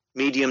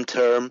medium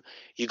term,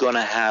 you're going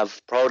to have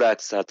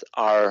products that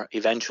are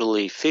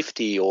eventually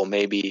 50 or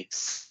maybe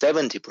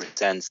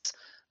 70%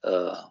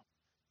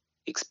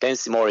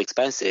 more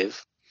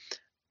expensive,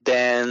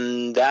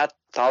 then that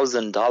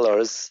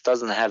 $1,000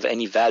 doesn't have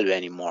any value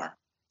anymore.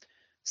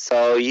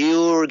 So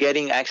you're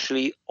getting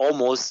actually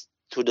almost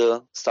to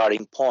the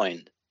starting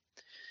point.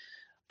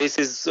 This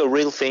is a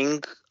real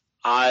thing.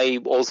 I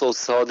also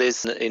saw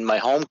this in my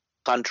home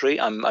country.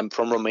 I'm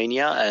from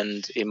Romania,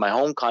 and in my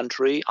home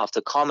country,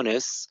 after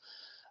communists,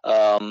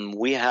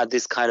 we had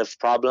this kind of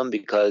problem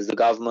because the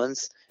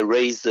governments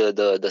raised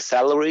the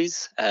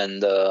salaries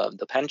and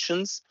the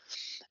pensions,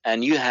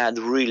 and you had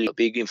really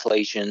big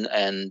inflation.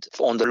 And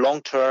on the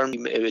long term,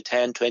 maybe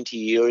 10, 20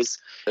 years,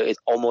 it's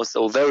almost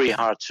very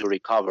hard to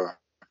recover.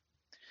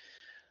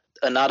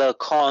 Another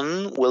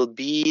con will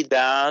be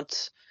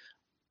that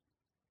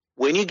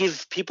when you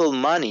give people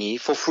money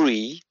for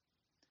free,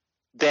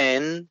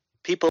 then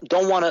people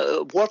don't want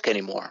to work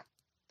anymore.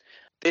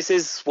 This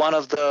is one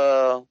of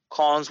the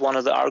cons, one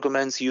of the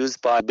arguments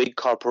used by big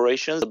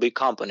corporations, big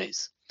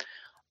companies.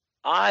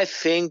 I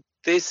think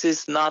this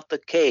is not the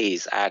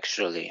case,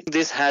 actually.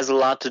 This has a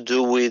lot to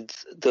do with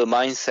the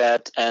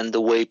mindset and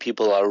the way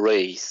people are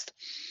raised.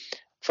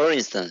 For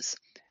instance,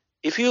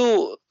 if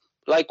you,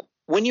 like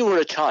when you were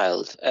a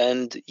child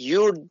and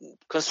you're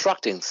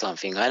constructing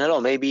something, I don't know,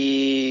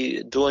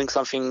 maybe doing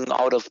something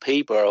out of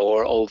paper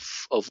or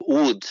of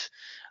wood,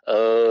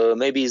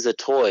 maybe it's a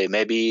toy,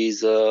 maybe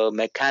it's a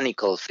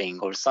mechanical thing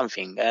or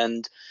something.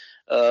 And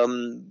I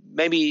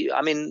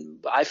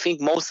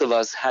think most of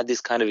us had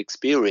this kind of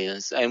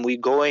experience, and we're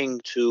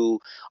going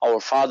to our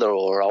father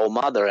or our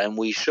mother and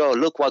we show,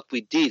 look what we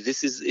did.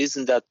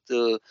 Isn't that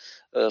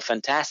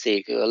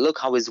fantastic? Look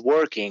how it's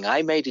working.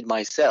 I made it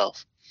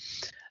myself.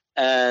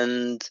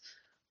 And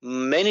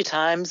many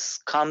times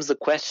comes the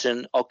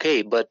question,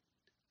 okay, but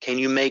can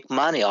you make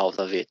money out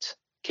of it?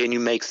 Can you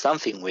make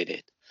something with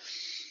it?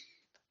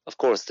 Of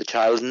course, the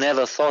child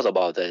never thought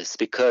about this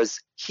because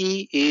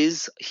he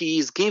is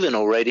given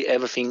already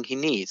everything he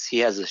needs. He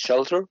has a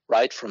shelter,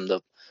 right?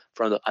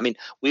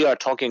 We are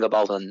talking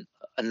about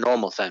a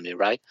normal family,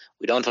 right?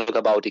 We don't talk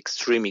about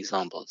extreme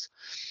examples.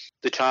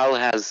 The child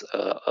has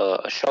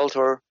a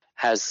shelter,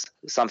 has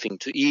something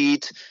to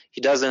eat.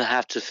 He doesn't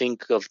have to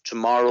think of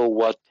tomorrow,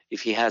 what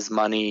if he has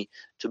money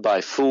to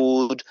buy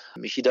food.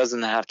 He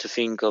doesn't have to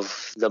think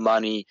of the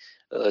money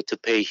to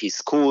pay his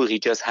school. He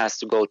just has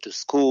to go to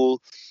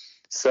school.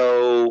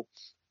 So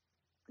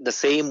the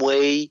same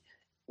way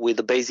with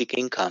the basic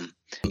income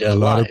in their lives. A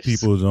lot lives. of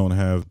people don't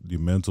have the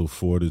mental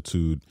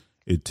fortitude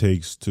it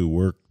takes to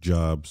work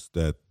jobs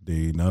that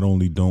they not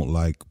only don't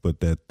like,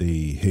 but that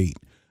they hate.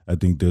 I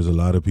think there's a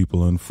lot of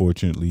people,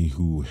 unfortunately,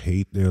 who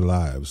hate their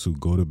lives, who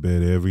go to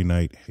bed every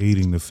night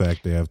hating the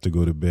fact they have to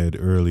go to bed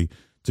early,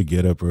 to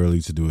get up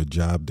early, to do a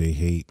job they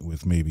hate,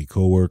 with maybe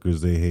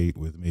coworkers they hate,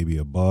 with maybe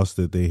a boss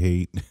that they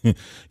hate.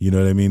 You know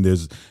what I mean?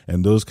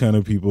 And those kind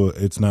of people,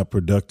 it's not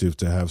productive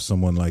to have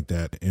someone like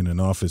that in an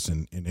office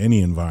in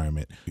any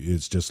environment.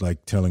 It's just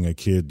like telling a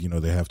kid,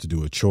 they have to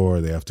do a chore,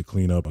 they have to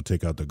clean up or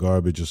take out the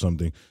garbage or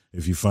something.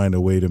 If you find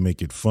a way to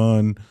make it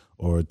fun,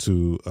 or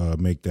to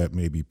make that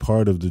maybe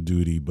part of the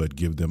duty, but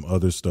give them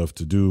other stuff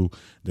to do,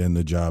 then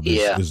the job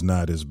is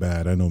not as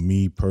bad. I know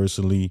me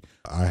personally,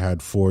 I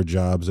had 4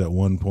 jobs at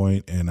one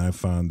point, and I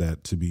found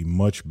that to be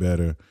much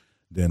better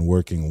than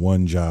working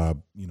one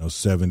job,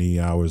 70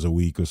 hours a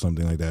week or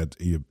something like that.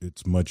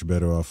 It's much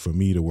better off for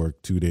me to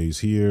work 2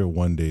 days here,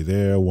 1 day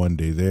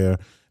there,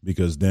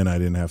 because then I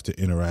didn't have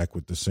to interact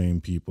with the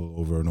same people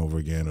over and over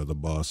again, or the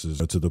bosses,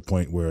 to the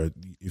point where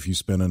if you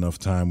spend enough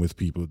time with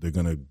people, they're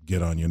going to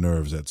get on your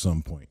nerves at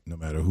some point, no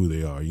matter who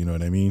they are. You know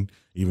what I mean?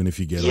 Even if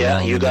you get along.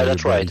 Yeah, you got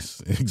it right.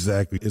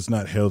 Exactly. It's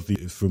not healthy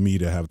for me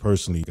to have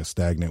personally a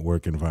stagnant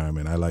work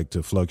environment. I like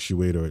to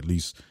fluctuate, or at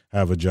least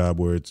have a job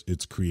where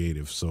it's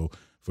creative. So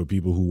for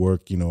people who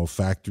work,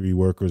 factory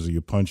workers, or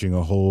you're punching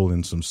a hole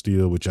in some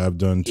steel, which I've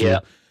done too. Yeah.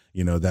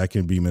 That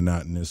can be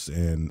monotonous.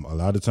 And a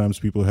lot of times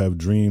people have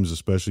dreams,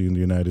 especially in the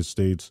United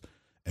States,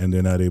 and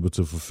they're not able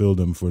to fulfill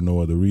them for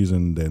no other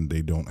reason than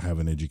they don't have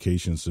an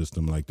education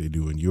system like they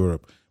do in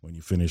Europe. When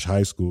you finish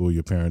high school,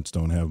 your parents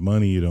don't have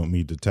money, you don't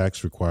meet the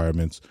tax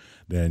requirements,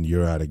 then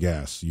you're out of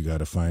gas. You got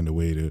to find a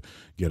way to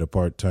get a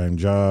part-time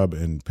job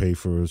and pay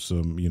for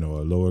some, a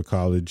lower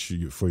college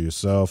for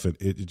yourself. And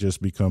it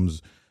just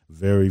becomes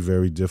very,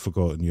 very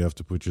difficult, and you have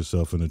to put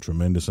yourself in a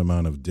tremendous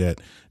amount of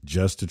debt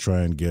just to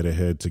try and get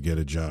ahead to get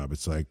a job.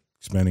 It's like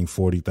spending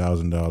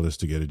 $40,000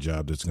 to get a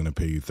job that's going to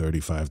pay you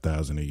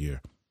 $35,000 a year.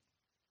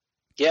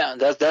 Yeah,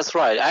 that's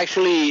right.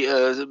 Actually,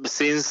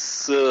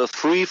 since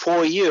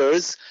 3-4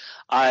 years,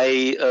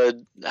 I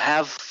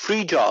have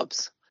 3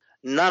 jobs.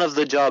 None of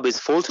the job is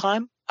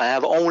full-time. I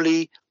have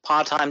only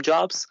part-time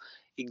jobs,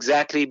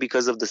 exactly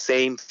because of the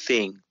same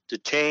thing, to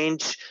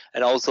change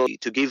and also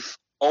to give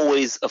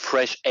always a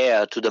fresh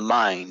air to the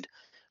mind,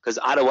 because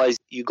otherwise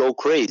you go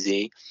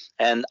crazy.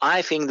 And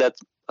I think that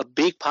a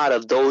big part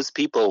of those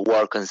people who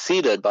are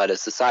considered by the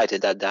society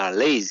that they are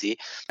lazy,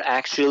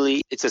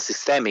 actually it's a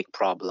systemic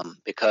problem,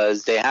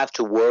 because they have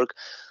to work,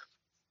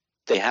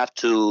 they have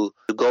to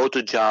go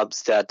to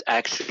jobs that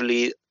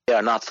actually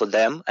are not for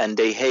them, and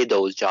they hate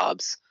those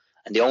jobs.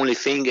 And the only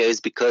thing is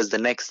because the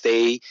next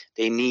day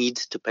they need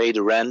to pay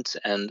the rent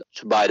and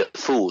to buy the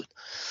food.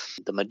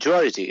 The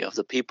majority of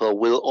the people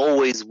will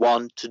always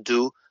want to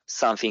do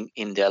something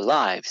in their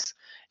lives,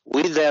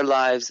 with their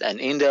lives and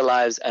in their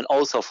lives, and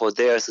also for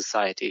their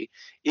society,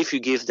 if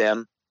you give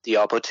them the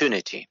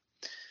opportunity.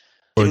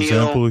 For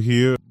example,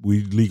 here,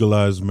 we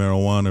legalized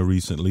marijuana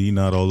recently,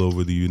 not all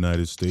over the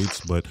United States,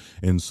 but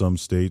in some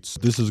states.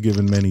 This has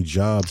given many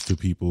jobs to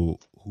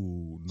people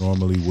who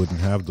normally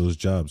wouldn't have those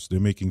jobs. They're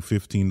making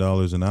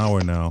 $15 an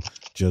hour now,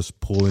 just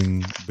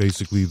pulling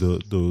basically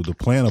the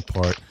plant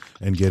apart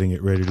and getting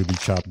it ready to be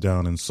chopped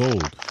down and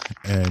sold.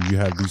 And you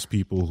have these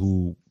people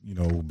who,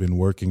 been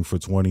working for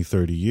 20,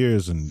 30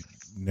 years and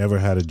never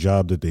had a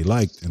job that they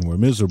liked and were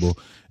miserable.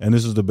 And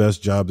this is the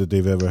best job that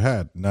they've ever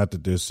had. Not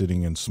that they're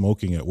sitting and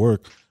smoking at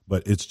work,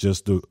 but it's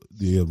just the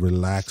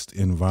relaxed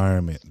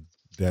environment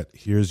that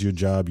here's your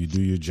job, you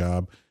do your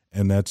job,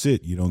 and that's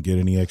it. You don't get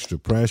any extra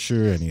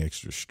pressure, any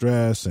extra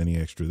stress, any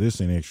extra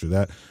this, any extra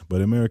that.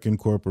 But American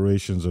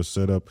corporations are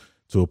set up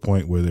to a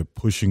point where they're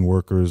pushing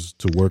workers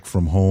to work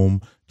from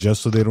home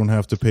just so they don't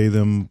have to pay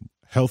them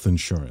health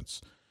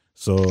insurance.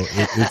 So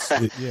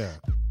yeah.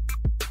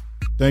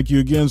 Thank you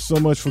again so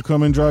much for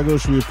coming,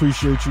 Dragos. We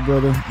appreciate you,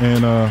 brother.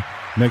 And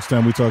next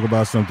time we talk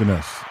about something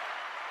else.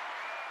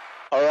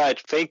 All right.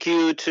 Thank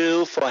you,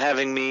 too, for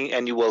having me,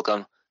 and you're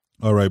welcome.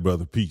 All right,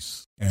 brother.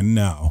 Peace. And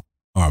now,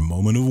 our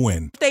moment of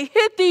win. They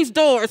hit these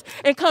doors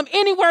and come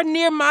anywhere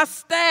near my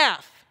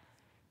staff.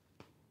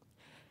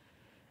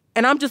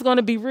 And I'm just going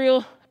to be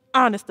real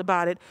honest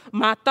about it.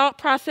 My thought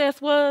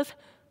process was,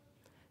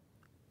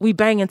 we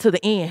banging to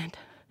the end.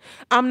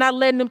 I'm not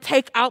letting them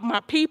take out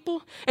my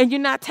people, and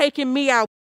you're not taking me out.